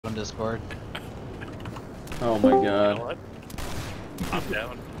on Discord. Oh my god. You know what? I'm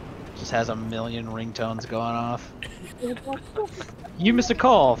down. Just has a million ringtones going off. You missed a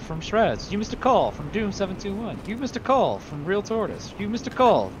call from Shreds. You missed a call from Doom 721. You missed a call from Real Tortoise. You missed a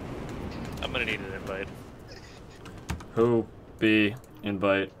call. I'm gonna need an invite. Who? B.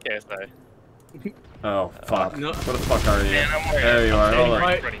 Invite. KSI. Oh, fuck. No. What the fuck are you? Man, I'm waiting. There you are. Hold on.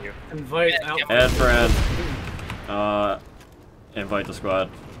 Right in front of you. Invite out. Add friend. Invite the squad.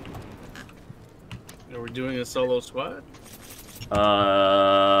 Are we doing a solo squad?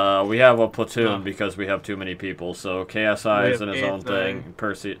 We have a platoon Oh. because we have too many people. So KSI is in his own thing.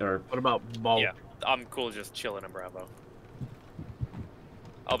 Percy or What about Ball? Yeah, I'm cool just chilling in Bravo.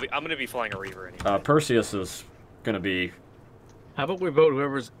 I'm gonna be flying a Reaver anyway. Perseus is gonna be. How about we vote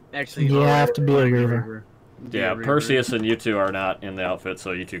whoever's actually? You have to be a flying Reaver. Be Yeah, a Reaver. Perseus and you two are not in the outfit,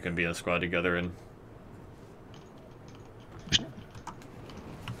 so you two can be in a squad together. And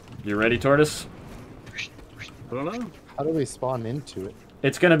you ready, Tortoise? I don't know. How do we spawn into it?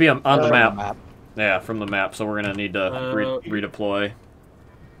 It's gonna be on the From map. Yeah, from the map. So we're gonna need to redeploy.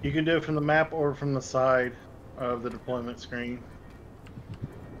 You can do it from the map or from the side of the deployment screen.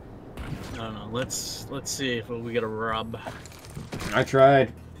 I don't know. Let's see if we get a rub. I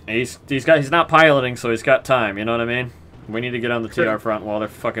tried. He's not piloting, so he's got time. You know what I mean? We need to get on the TR front while they're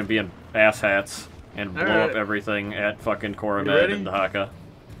fucking being asshats and blow up everything at fucking Coromed and Dahaka.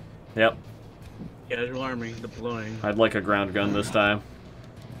 Yep. Casual army deploying. I'd like a ground gun this time.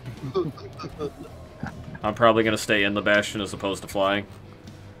 I'm probably gonna stay in the Bastion as opposed to flying.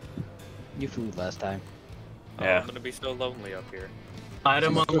 You flew last time. Yeah. I'm gonna be so lonely up here.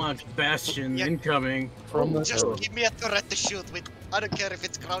 Item unlocked. Bastion incoming. From the Just give me a turret to shoot with. I don't care if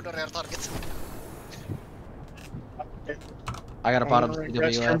it's ground or air targets. I got a bottom Restroom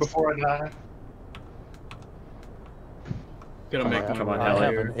CWS. before I die. Gonna make come my on, way I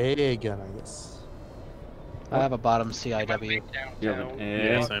have here. an AA gun, I guess. I have a bottom CIW. You have an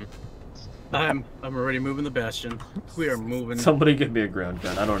Yeah, A? same. I'm already moving the Bastion. We are moving. Somebody give me a ground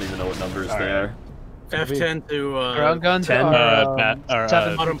gun. I don't even know what numbers they are. F10 to Ground guns 10, are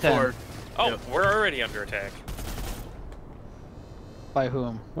 7 bottom to 10. 4. Oh, Yep. we're already under attack. By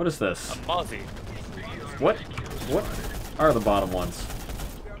whom? What is this? Mozzie. What are the bottom ones?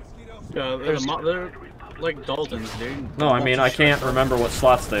 They're like Daltons, dude. No, I mean I can't remember what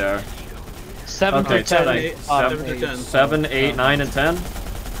slots they are. 7 Okay, to 10. 7, bottom 7 to 10. 7, 8, 9, and 10.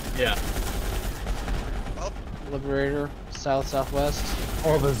 Yeah. Liberator, south, southwest.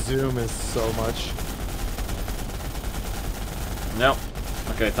 Oh, the zoom is so much. Nope.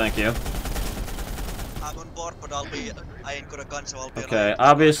 Okay, thank you. I'm on board, but I ain't got a gun, so I'll be Okay, alone.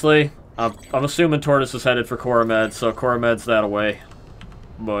 obviously, I'm assuming Tortoise is headed for Coromed, so Coromed's that away.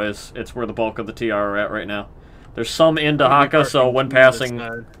 Boys, it's where the bulk of the TR are at right now. There's some in Dahaka, so when passing...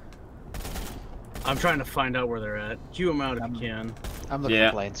 I'm trying to find out where they're at. Queue them out if you can. I'm looking Yeah.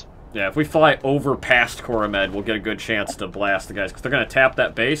 for planes. Yeah, if we fly over past Coromed, we'll get a good chance to blast the guys, because they're going to tap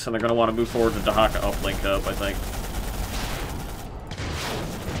that base, and they're going to want to move forward to Dahaka uplink up, I think.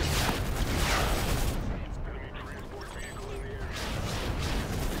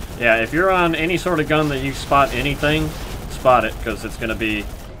 Yeah, if you're on any sort of gun that you spot anything, spot it, because it's going to be...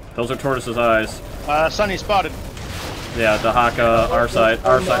 Those are Tortoise's eyes. Sunny spotted. Yeah, Dahaka, our side,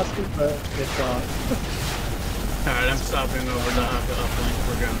 our side. It's gone. Alright, I'm stopping over the uplink.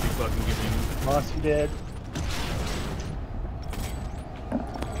 We're gonna be fucking giving. Mossy dead.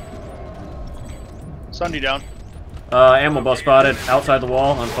 Sunday down. Ammo bus spotted, outside the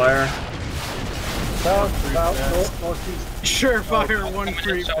wall, on fire. South, north, northeast. Surefire, one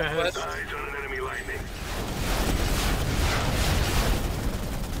creep pass.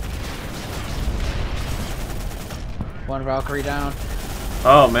 One Valkyrie down.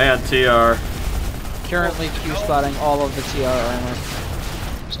 Oh man, TR. Currently Q spotting all of the TR armor.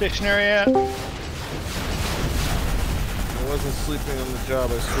 Stationary at. I wasn't sleeping on the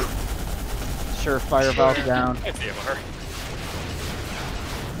job, I sleep. Surefire Valk down. It's the MR.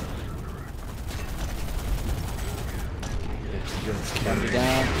 Sunny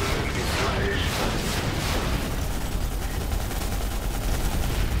down.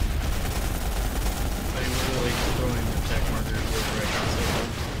 I'm literally throwing the check markers right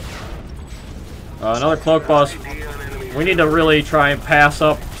now. Another cloak bus. We need to really try and pass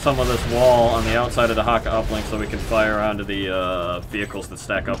up some of this wall on the outside of the Dahaka uplink so we can fire onto the vehicles that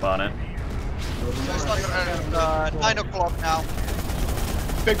stack up on it. Just like 9 o'clock now.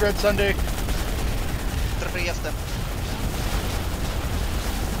 Big Red Sunday. 3 of them.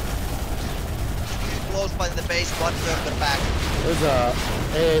 Close by the base, one further back. There's a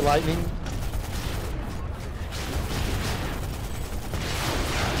AA lightning.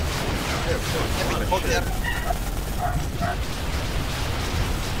 Hold there.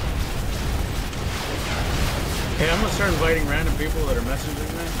 Hey, I'm gonna start inviting random people that are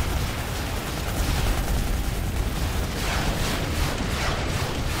messaging me.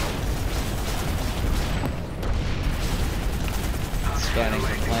 Scanning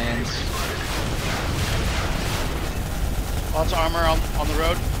for planes. Lots of armor on the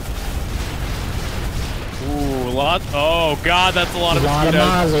road. Ooh, a lot. Oh god, that's a lot of A lot of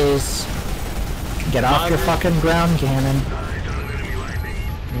mosquitoes. Mozzies. Get off your fucking ground cannon.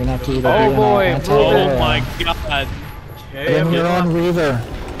 You're gonna have to either Oh do boy, an Oh my god. Bring your own Reaver.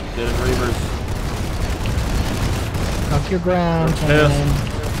 Get it, Reavers. Off your ground Yes. cannon.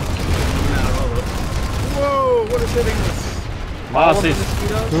 Whoa, what is hitting this? Mossy's.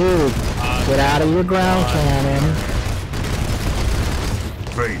 Dude, get out of your ground cannon.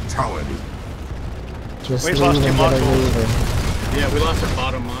 Fatality. Just We leave lost and two get a modules. Reaver. Yeah, we lost our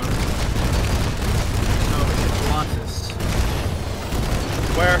bottom line. Oh, it's Colossus.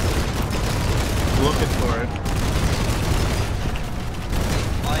 Where? Looking for it.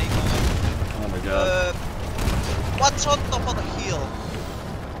 Oh my god. What's on top of the hill?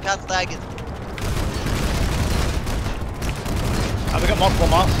 Can't tag it. We got multiple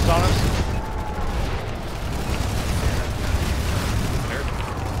monsters on us.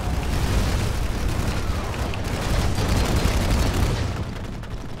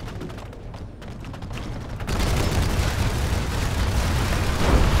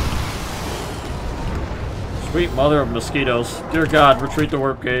 Sweet mother of mosquitoes. Dear God, retreat the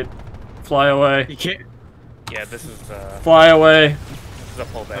warp gate. Fly away. You can't. Yeah, this is Fly away. a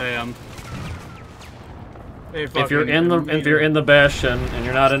pullback. Hey, If you're in the Bastion and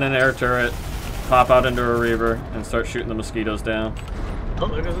you're not in an air turret, pop out into a Reaver and start shooting the mosquitoes down. Oh,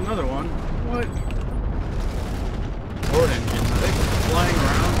 there's another one. What? Horde engines. Are they flying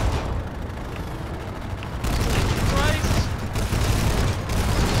around?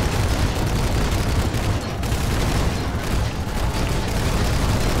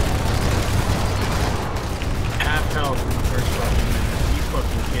 Half health in the first fucking minute. Are you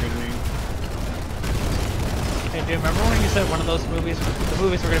fucking kidding me? Hey, dude, remember when you said one of those movies, the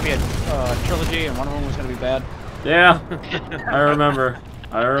movies were going to be a trilogy and one of them was going to be bad? Yeah, I remember.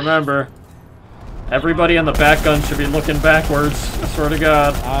 I remember. Everybody on the back gun should be looking backwards. I swear to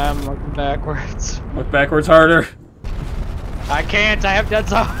God. I'm looking backwards. Look backwards harder. I can't, I have dead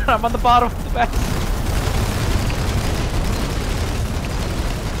zone. I'm on the bottom of the back.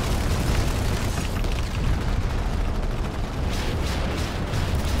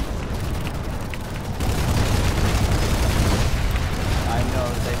 I know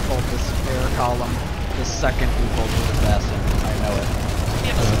they pulled this air column the second we pulled through the Bastion. I know it.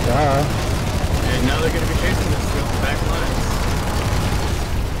 Duh. And now they're gonna be chasing us through the back lines.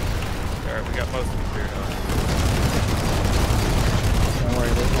 Alright, we got most of them cleared out. Don't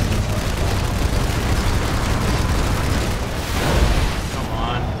worry, there's one more. Come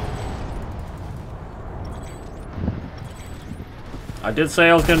on. I did say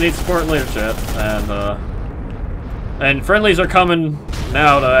I was gonna need support and leadership, and friendlies are coming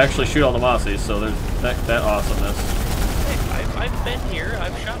now to actually shoot all the Mossies, so there's that awesomeness. Hey, I've been here.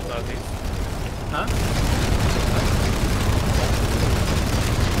 I've shot Mozzies. Huh?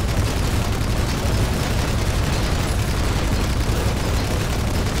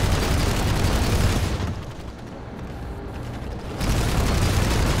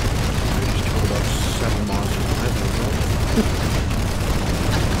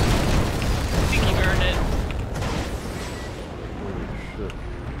 I think you earned it.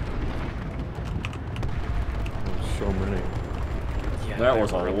 So many. Yeah, That there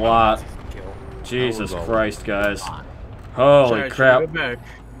was a were lot. Mozzies to kill. Jesus That was a Christ, guys. Holy Sorry, crap. should we go back?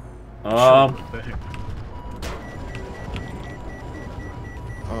 Back.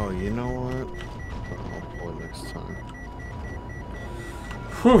 Oh, you know what? I'll pull it next time.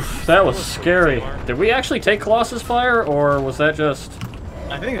 Whew, that was scary. Did we actually take Colossus fire, or was that just...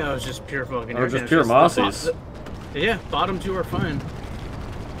 I think that was just pure fucking. Or just arrogance. pure the Mossies. Yeah, bottom two are fine.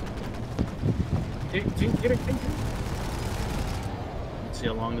 Get it. Let's see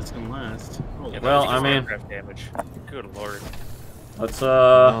how long this can last. Holy Yeah, Well, Mozzies I mean- aircraft damage. Good lord. Let's,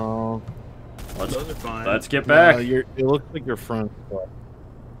 No. let's those are fine. get back. No, it looks like your front.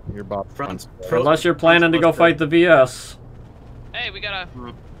 Your bottom Front- front. front- Unless you're planning to go fight the VS. Hey, we got a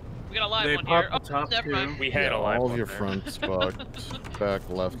live They one popped here. the top Never two. mind. We had a live all of one your there. front spot. Back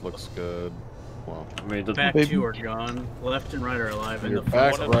left looks good. Well, I mean, Back Baby. two are gone. Left and right are alive. And your the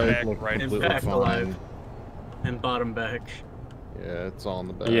back one on the right back, looks right and completely back fine. alive. And bottom back. Yeah, it's all in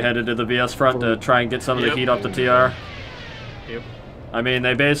the back. you headed to the VS front to try and get some of the Yep. heat off the TR. Yep. I mean,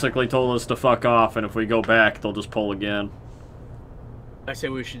 they basically told us to fuck off, and if we go back, they'll just pull again. I say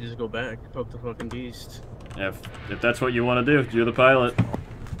we should just go back, poke the fucking beast. If that's what you want to do, you're the pilot.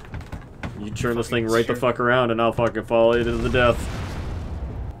 You turn this thing right the fuck around, and I'll fucking follow you to the death.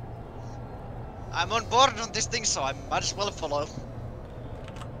 I'm on board on this thing, so I might as well follow.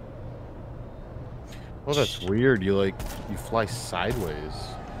 Oh, that's weird. You fly sideways.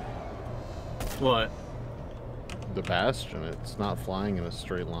 What? The Bastion. It's not flying in a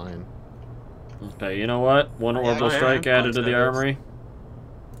straight line. Okay, you know what? One orbital strike added to the armory.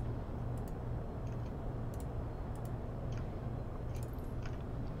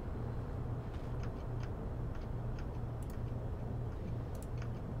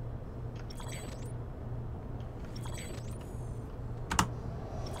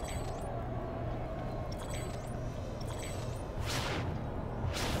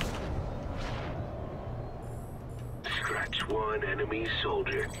 One enemy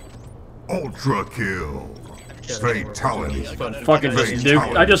soldier. Ultra kill. Fatality. Fucking just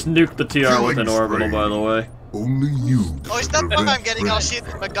nuked. I just nuked the TR with an orbital, by the way. Only you. Oh, is that why I'm getting all shit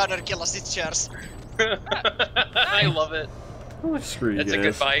with my gunner kill assist shares? I love it. Oh, screw you It's guys. a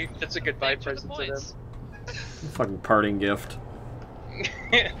goodbye. It's a goodbye present to them. Fucking parting gift.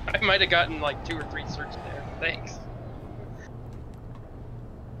 I might have gotten like 2 or 3 search there. Thanks.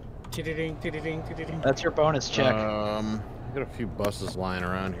 That's your bonus check. I got a few buses lying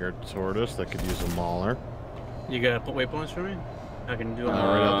around here toward us that could use a mauler. You got waypoints for me? I can do it.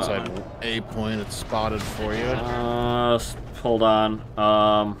 Right outside A point, it's spotted for you. Hold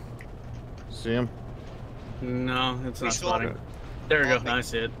on. See him? No, it's not spotting. There we go. I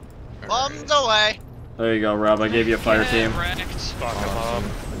see it. On the way. There you go, Rob. I gave you a fire team. Fuck him up.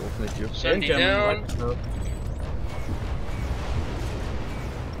 Thank you. Send you down.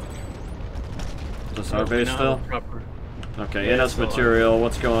 Is this our base still? Proper. Okay, Yeah, NS material.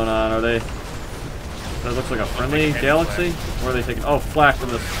 What's going on? Are they? That looks like a friendly galaxy. Where are they taking? Oh, flak from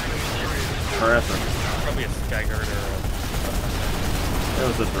this harasser. Probably a Skyguard or It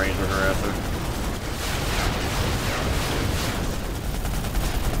was this ranger harasser.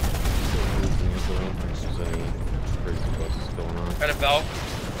 Got a valve.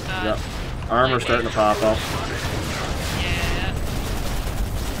 Yep. Armor starting to pop up. Yeah.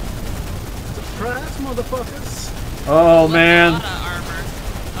 Surprise, motherfuckers! Oh man. A lot of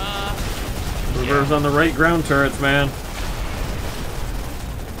armor. Reserves on the right ground turrets, man.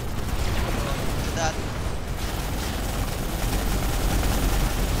 That.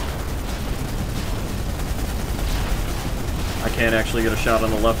 I can't actually get a shot on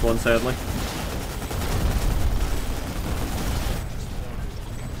the left one, sadly.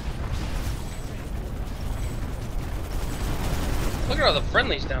 Look at all the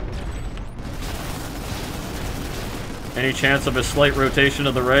friendlies down there. Any chance of a slight rotation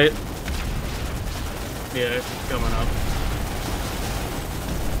to the right? Yeah, it's coming up.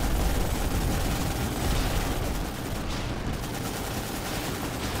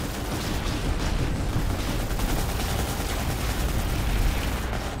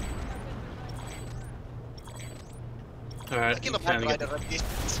 Alright, Kill a time to rider get... at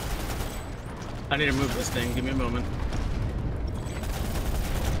distance. I need to move this thing. Give me a moment.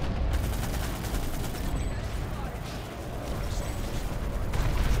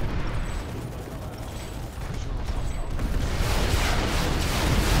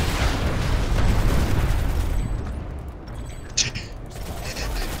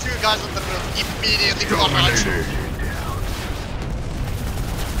 Two guys on the roof immediately barrage.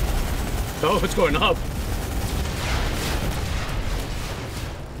 Oh, it's going up.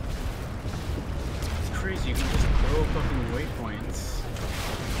 It's crazy. You can just throw fucking waypoints.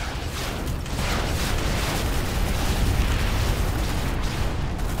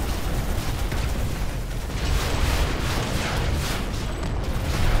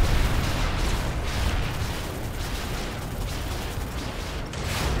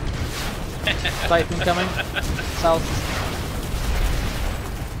 Siphon coming. South.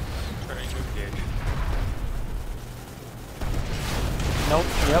 Trying to engage. Nope.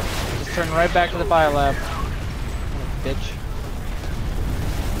 Yep. Just turn right back to the biolab. Bitch.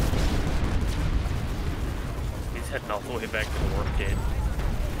 He's heading all the way back to the warp gate.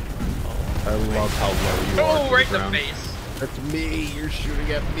 I love how low you are. Oh, right in the face. That's me. You're shooting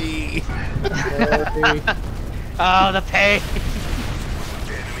at me. Oh, the pain.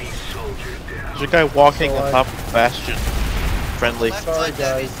 There's a guy walking on top of the Bastion. Friendly. Left Sorry, side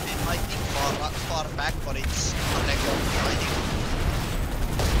there guys. is, I think, far back, but it's connected. I think.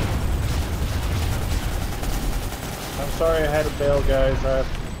 I'm sorry I had to bail, guys. I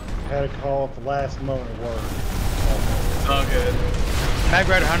had a call at the last moment of work. Oh, good. Mag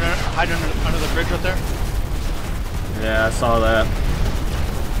Rider hiding under the bridge right there. Yeah, I saw that.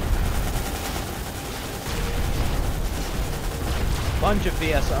 Bunch of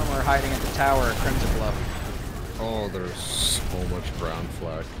VS armor hiding at the tower at Crimson Bluff. Oh, there's so much brown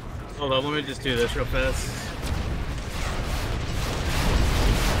flag. Hold on, let me just do this real fast.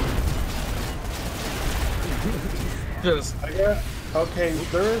 Just. Okay,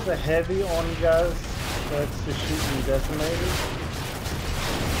 there is a heavy on you guys that's just shooting decimators.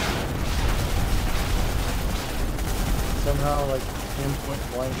 Somehow, like, pinpoint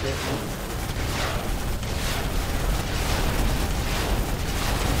blank hit me.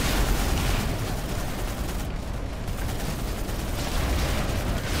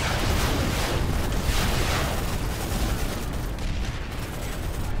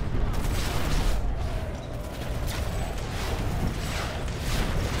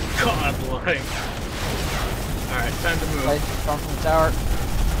 Alright, time to move. Right, from the tower,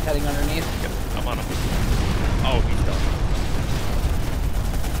 heading underneath. Yep, I'm on him. Oh, he's done.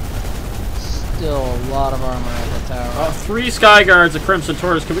 Still a lot of armor at the tower. 3 Sky Guards of Crimson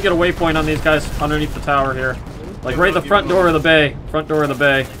Taurus. Can we get a waypoint on these guys underneath the tower here? Like right at the front door of the bay. Front door of the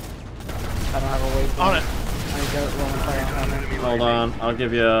bay. I don't have a waypoint. On it. I got one fire on it. Hold on, I'll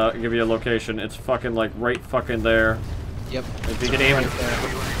give you a location. It's fucking like right fucking there. Yep. If you can aim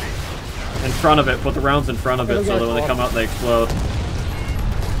in front of it, put the rounds in front of it so that when they come out they explode.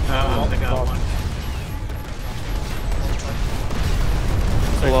 I got one.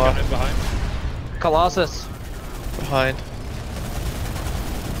 Coming in behind. Colossus. Behind.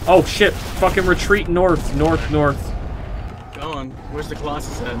 Oh shit! Fucking retreat north. Going. Where's the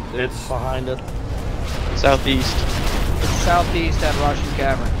Colossus at? It's behind it. Southeast. It's southeast at Russian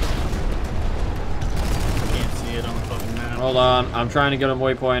Cavern. Can't see it on the fucking map. Hold on, I'm trying to get them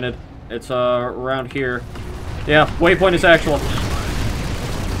waypointed. It's around here. Yeah, waypoint is actual. Looking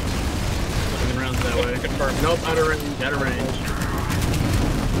around that way. Confirm. Nope, out of range. Out of range.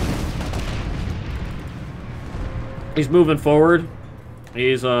 He's moving forward.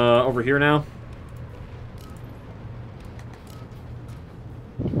 He's over here now.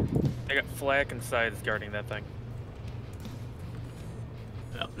 I got flak and sides guarding that thing.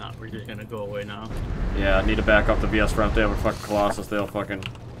 Oh, no, we're just gonna go away now. Yeah, I need to back up the VS front. They have a fucking Colossus. They'll fucking.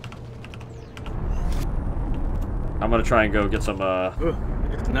 I'm gonna try and go get some. Ooh,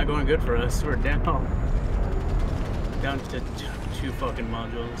 it's not going good for us. We're down. Down to 2 fucking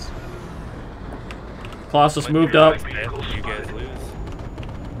modules. Colossus moved up. You guys lose.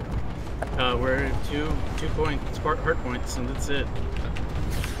 We're at 2 points, hard points, and that's it.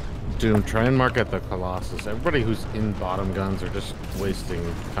 Doom, try and mark at the Colossus. Everybody who's in bottom guns are just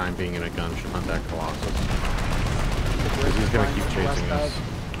wasting time being in a gunshot on that Colossus. Because he's gonna keep chasing us.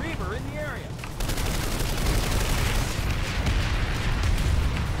 Reaver in the area.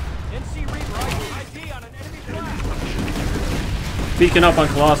 NC Reaver ID on an enemy flag. Peeking up on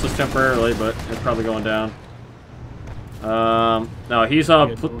Colossus temporarily, but it's probably going down. No, he's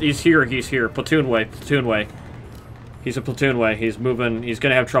here. Platoon way. He's a platoon way. He's moving. He's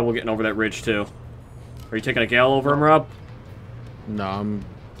gonna have trouble getting over that ridge too. Are you taking a gal over him, Rob? No, I'm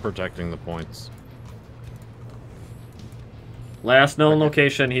protecting the points. Last known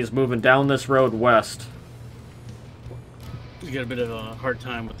location. He's moving down this road west. We got a bit of a hard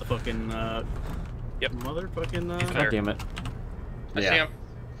time with the fucking Yep. Motherfucking God damn it. I see him.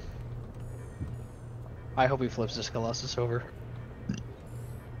 I hope he flips this Colossus over.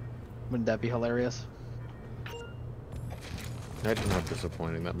 Wouldn't that be hilarious? That's not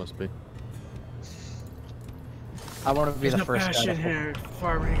disappointing, that must be. I want to be There's the no first guy passion to here.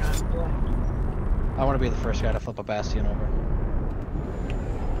 Farming us black. I want to be the first guy to flip a Bastion over.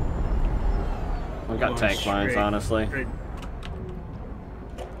 We got tank mines, honestly. Straight.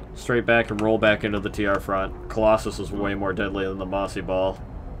 Straight back and roll back into the TR front. Colossus is way more deadly than the Mossy Ball.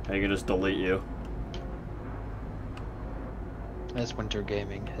 And he can just delete you. As Winter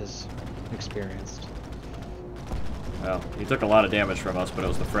Gaming has experienced. Well, he took a lot of damage from us, but it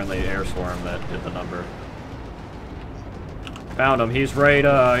was the friendly air swarm that did the number. Found him. He's right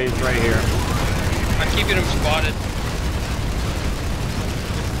here. I'm keeping him spotted.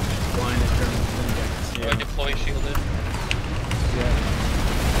 Do I deploy shielded? Yeah.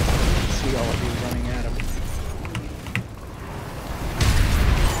 See all of you running at him.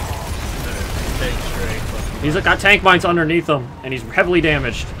 He's got tank mines underneath him, and he's heavily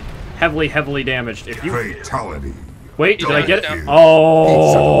damaged. Heavily damaged. If you Fatality. wait, did I get it?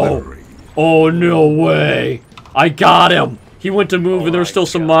 Oh, oh no way! I got him. He went to move, and there's still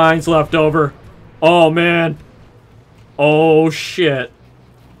some mines left over. Oh man. Oh shit.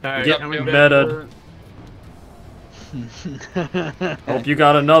 Alright, Get coming meta. back Hope you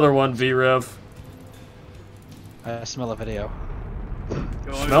got another one, V-Rev. I smell a video.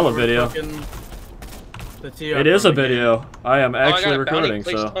 Smell a video. It is a video. I am actually recording,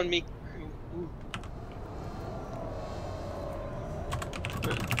 so. On me.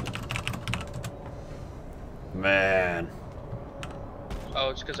 Man. Oh,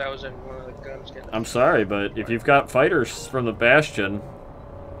 it's because I was in one of the guns. I'm sorry, but if you've got fighters from the Bastion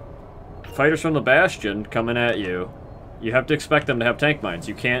coming at you, you have to expect them to have tank mines.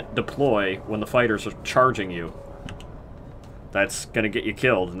 You can't deploy when the fighters are charging you. That's gonna get you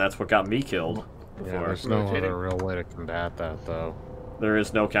killed, and that's what got me killed before. Yeah, there's no other real way to combat that, though. There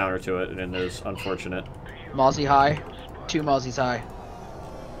is no counter to it, and it is unfortunate. Mozzie high. 2 Mozzies high.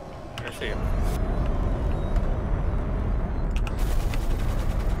 I see him.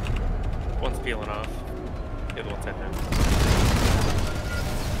 One's peeling off. The other one's in there.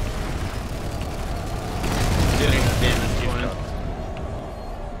 Doing damage, one.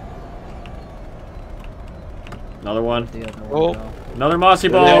 Another one. Oh. Another mossy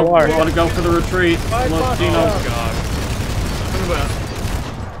ball. We want to go for the retreat. Look, Dino. Oh god. What about?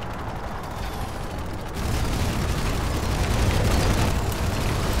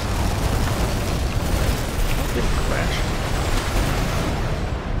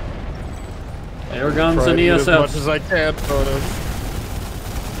 Air guns and As much ESFs. as I can, photos.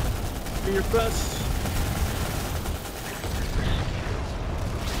 Do your best.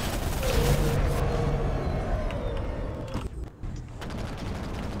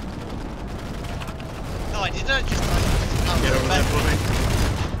 No, I didn't just Get over that for me.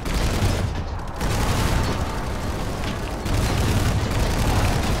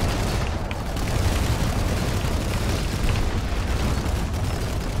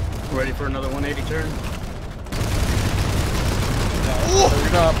 Ready for another 180 turn?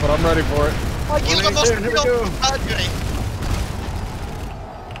 You're not, but I'm ready for it. I killed the most Here we go.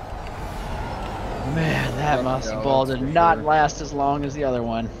 Man, that Mozzie ball did not last as long as the other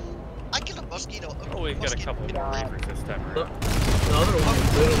one. I killed a mosquito. Oh, we've got a couple more Reavers this time The around. other one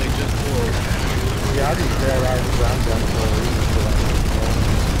was literally just full. Yeah, I just grabbed out the ground gun for a reason for that.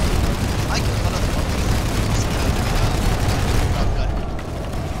 I killed one of the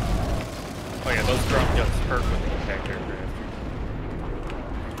Oh yeah, those drop guns hurt when they attack aircraft.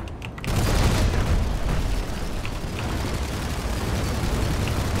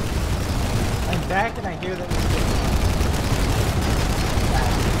 I'm back and I hear that.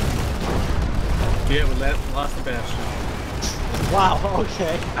 Yeah, we lost the Bastion. Wow,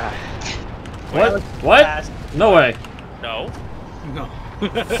 okay. What? What? No way. No. No.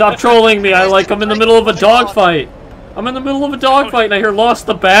 Stop trolling me. I'm in the middle of a dogfight. I'm in the middle of a dogfight and I hear lost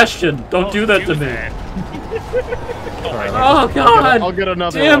the Bastion. Don't do that to me. Oh god! I'll get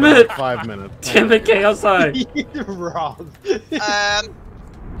another Damn one it! in 5 minutes. Damn it, KSI! Rob.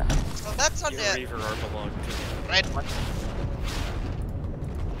 So that's on the Reaver are belong to red one.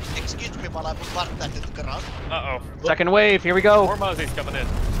 Excuse me while I bombard that to the ground. Uh-oh. Second wave, here we go. More Mozzies coming in.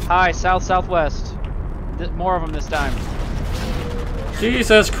 High, south, southwest. More of them this time.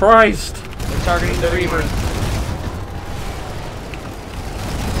 Jesus Christ! They're targeting the Reavers.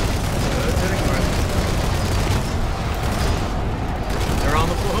 They're on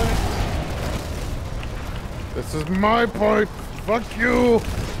the point. This is my point. Fuck you.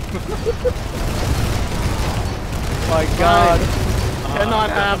 My god. Cannot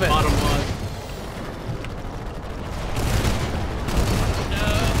have it. Bottom one.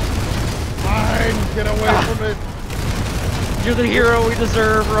 Fine. Get away from it. You're the hero we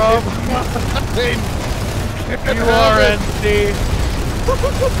deserve, Rob. You are NC.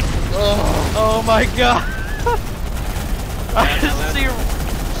 Oh my god. I just see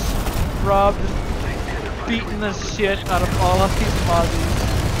Rob just beating the shit out of all of these Mozzies.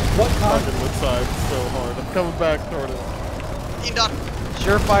 What fucking wood side so hard. I'm coming back toward it. INDAR.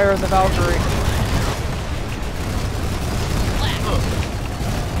 Surefire in the Valkyrie.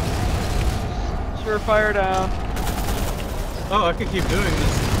 Surefire down. Oh, I can keep doing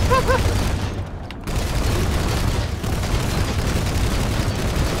this.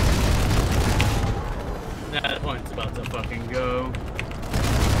 That point's about to fucking go.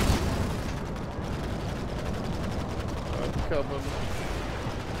 I'm coming.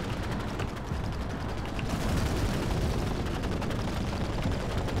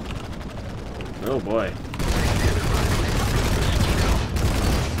 Oh boy.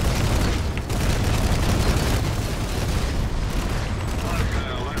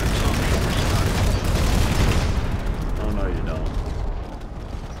 Oh no, you don't.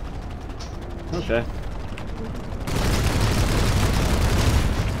 Okay.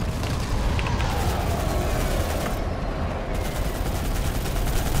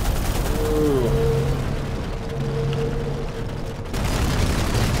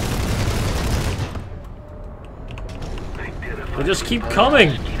 They just keep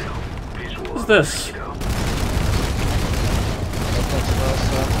coming. What's this?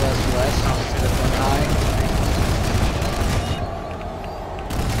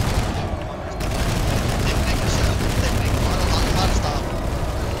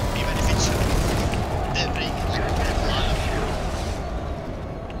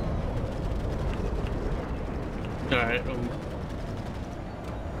 Alright.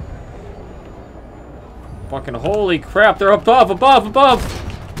 Fucking holy crap, they're above! Oh,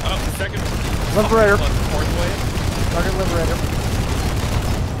 second. Liberator. Fourth wave. Target Liberator.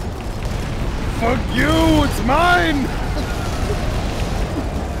 Fuck you! It's mine!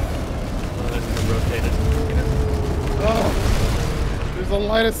 Oh, there's a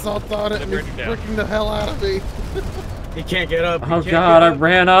light assault on it and it's freaking the hell out of me. He can't get up. Oh god, I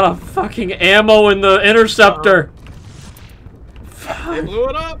ran out of fucking ammo in the interceptor. They blew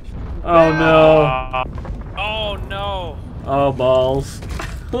it up. Oh no. Oh no. Oh balls.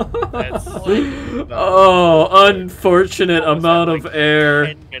 That's Oh, unfortunate amount of air.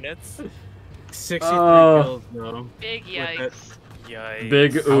 10 minutes. 63 kills, though. Big yikes. Yikes.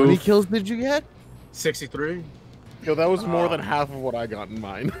 Big How many oof. kills did you get? 63. Yo, that was more than half of what I got in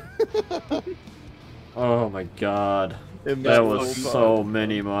mine. Oh my god. In That whole was time. so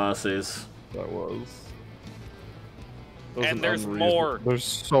many mosses. That was. And an there's unreasonable- more. There's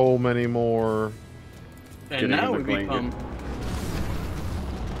so many more. And Getting now in we the become...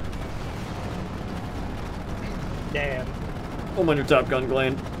 Damn. Hold on your Top Gun,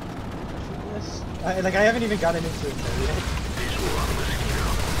 Glenn. I haven't even gotten into it yet.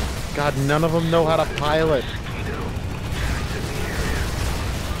 God, none of them know how to pilot.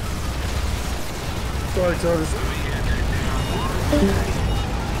 Sorry, Curtis.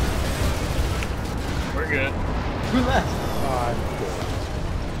 We're good. Who left?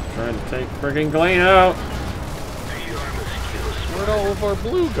 Trying to take friggin' Glenn out. Where'd all of our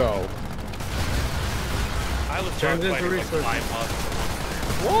blue go? I was Turned trying to into fight like resources. 5 months.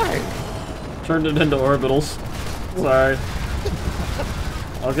 Why? Turned it into orbitals. Sorry.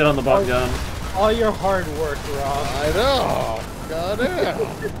 I'll get on the bot gun. All your hard work, Rob. I know. God damn.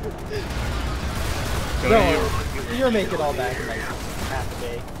 No, you'll make it all back in like half a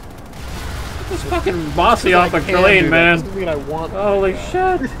day. This fucking bossy off a Glenn, man. Doesn't mean I want. Holy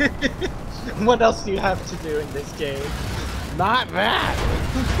shit. What else do you have to do in this game? Not that.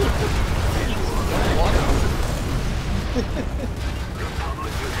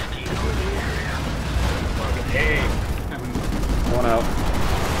 Hey. One out.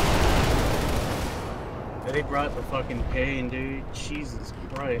 They brought the fucking pain, dude. Jesus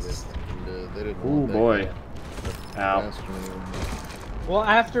Christ. They didn't Ooh want that boy. guy. Ow. Bastion. Well,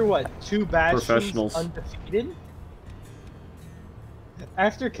 after what? 2 bastions Professionals. undefeated?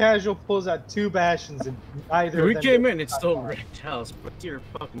 After Casual pulls out 2 bastions and neither We of them came did in, it's not still far. wrecked house, but dear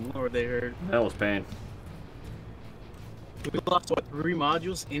fucking lord, they heard. That was pain. We lost, what, 3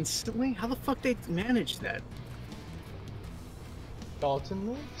 modules instantly? How the fuck they managed that? Dalton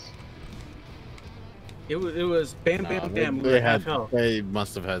moves? It was bam, bam, Nah, bam. we they were had. half health. They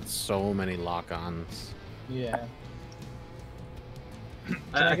must have had so many lock-ons. Yeah.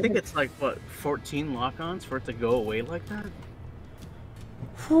 I think it's like, what, 14 lock-ons for it to go away like that?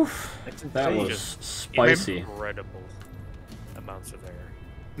 Whew. That's That insane. was spicy. Incredible amounts of air.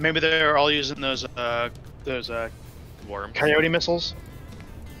 Maybe they're all using those Worms. coyote missiles.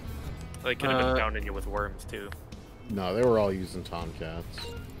 They could have been pounding you with worms too. No, they were all using Tomcats.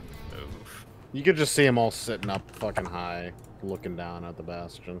 Oof. You could just see them all sitting up fucking high, looking down at the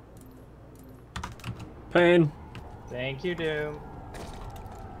Bastion. Pain. Thank you, Doom.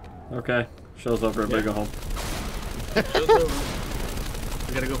 Okay. Show's over at Big Home.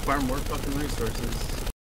 We gotta go farm more fucking resources.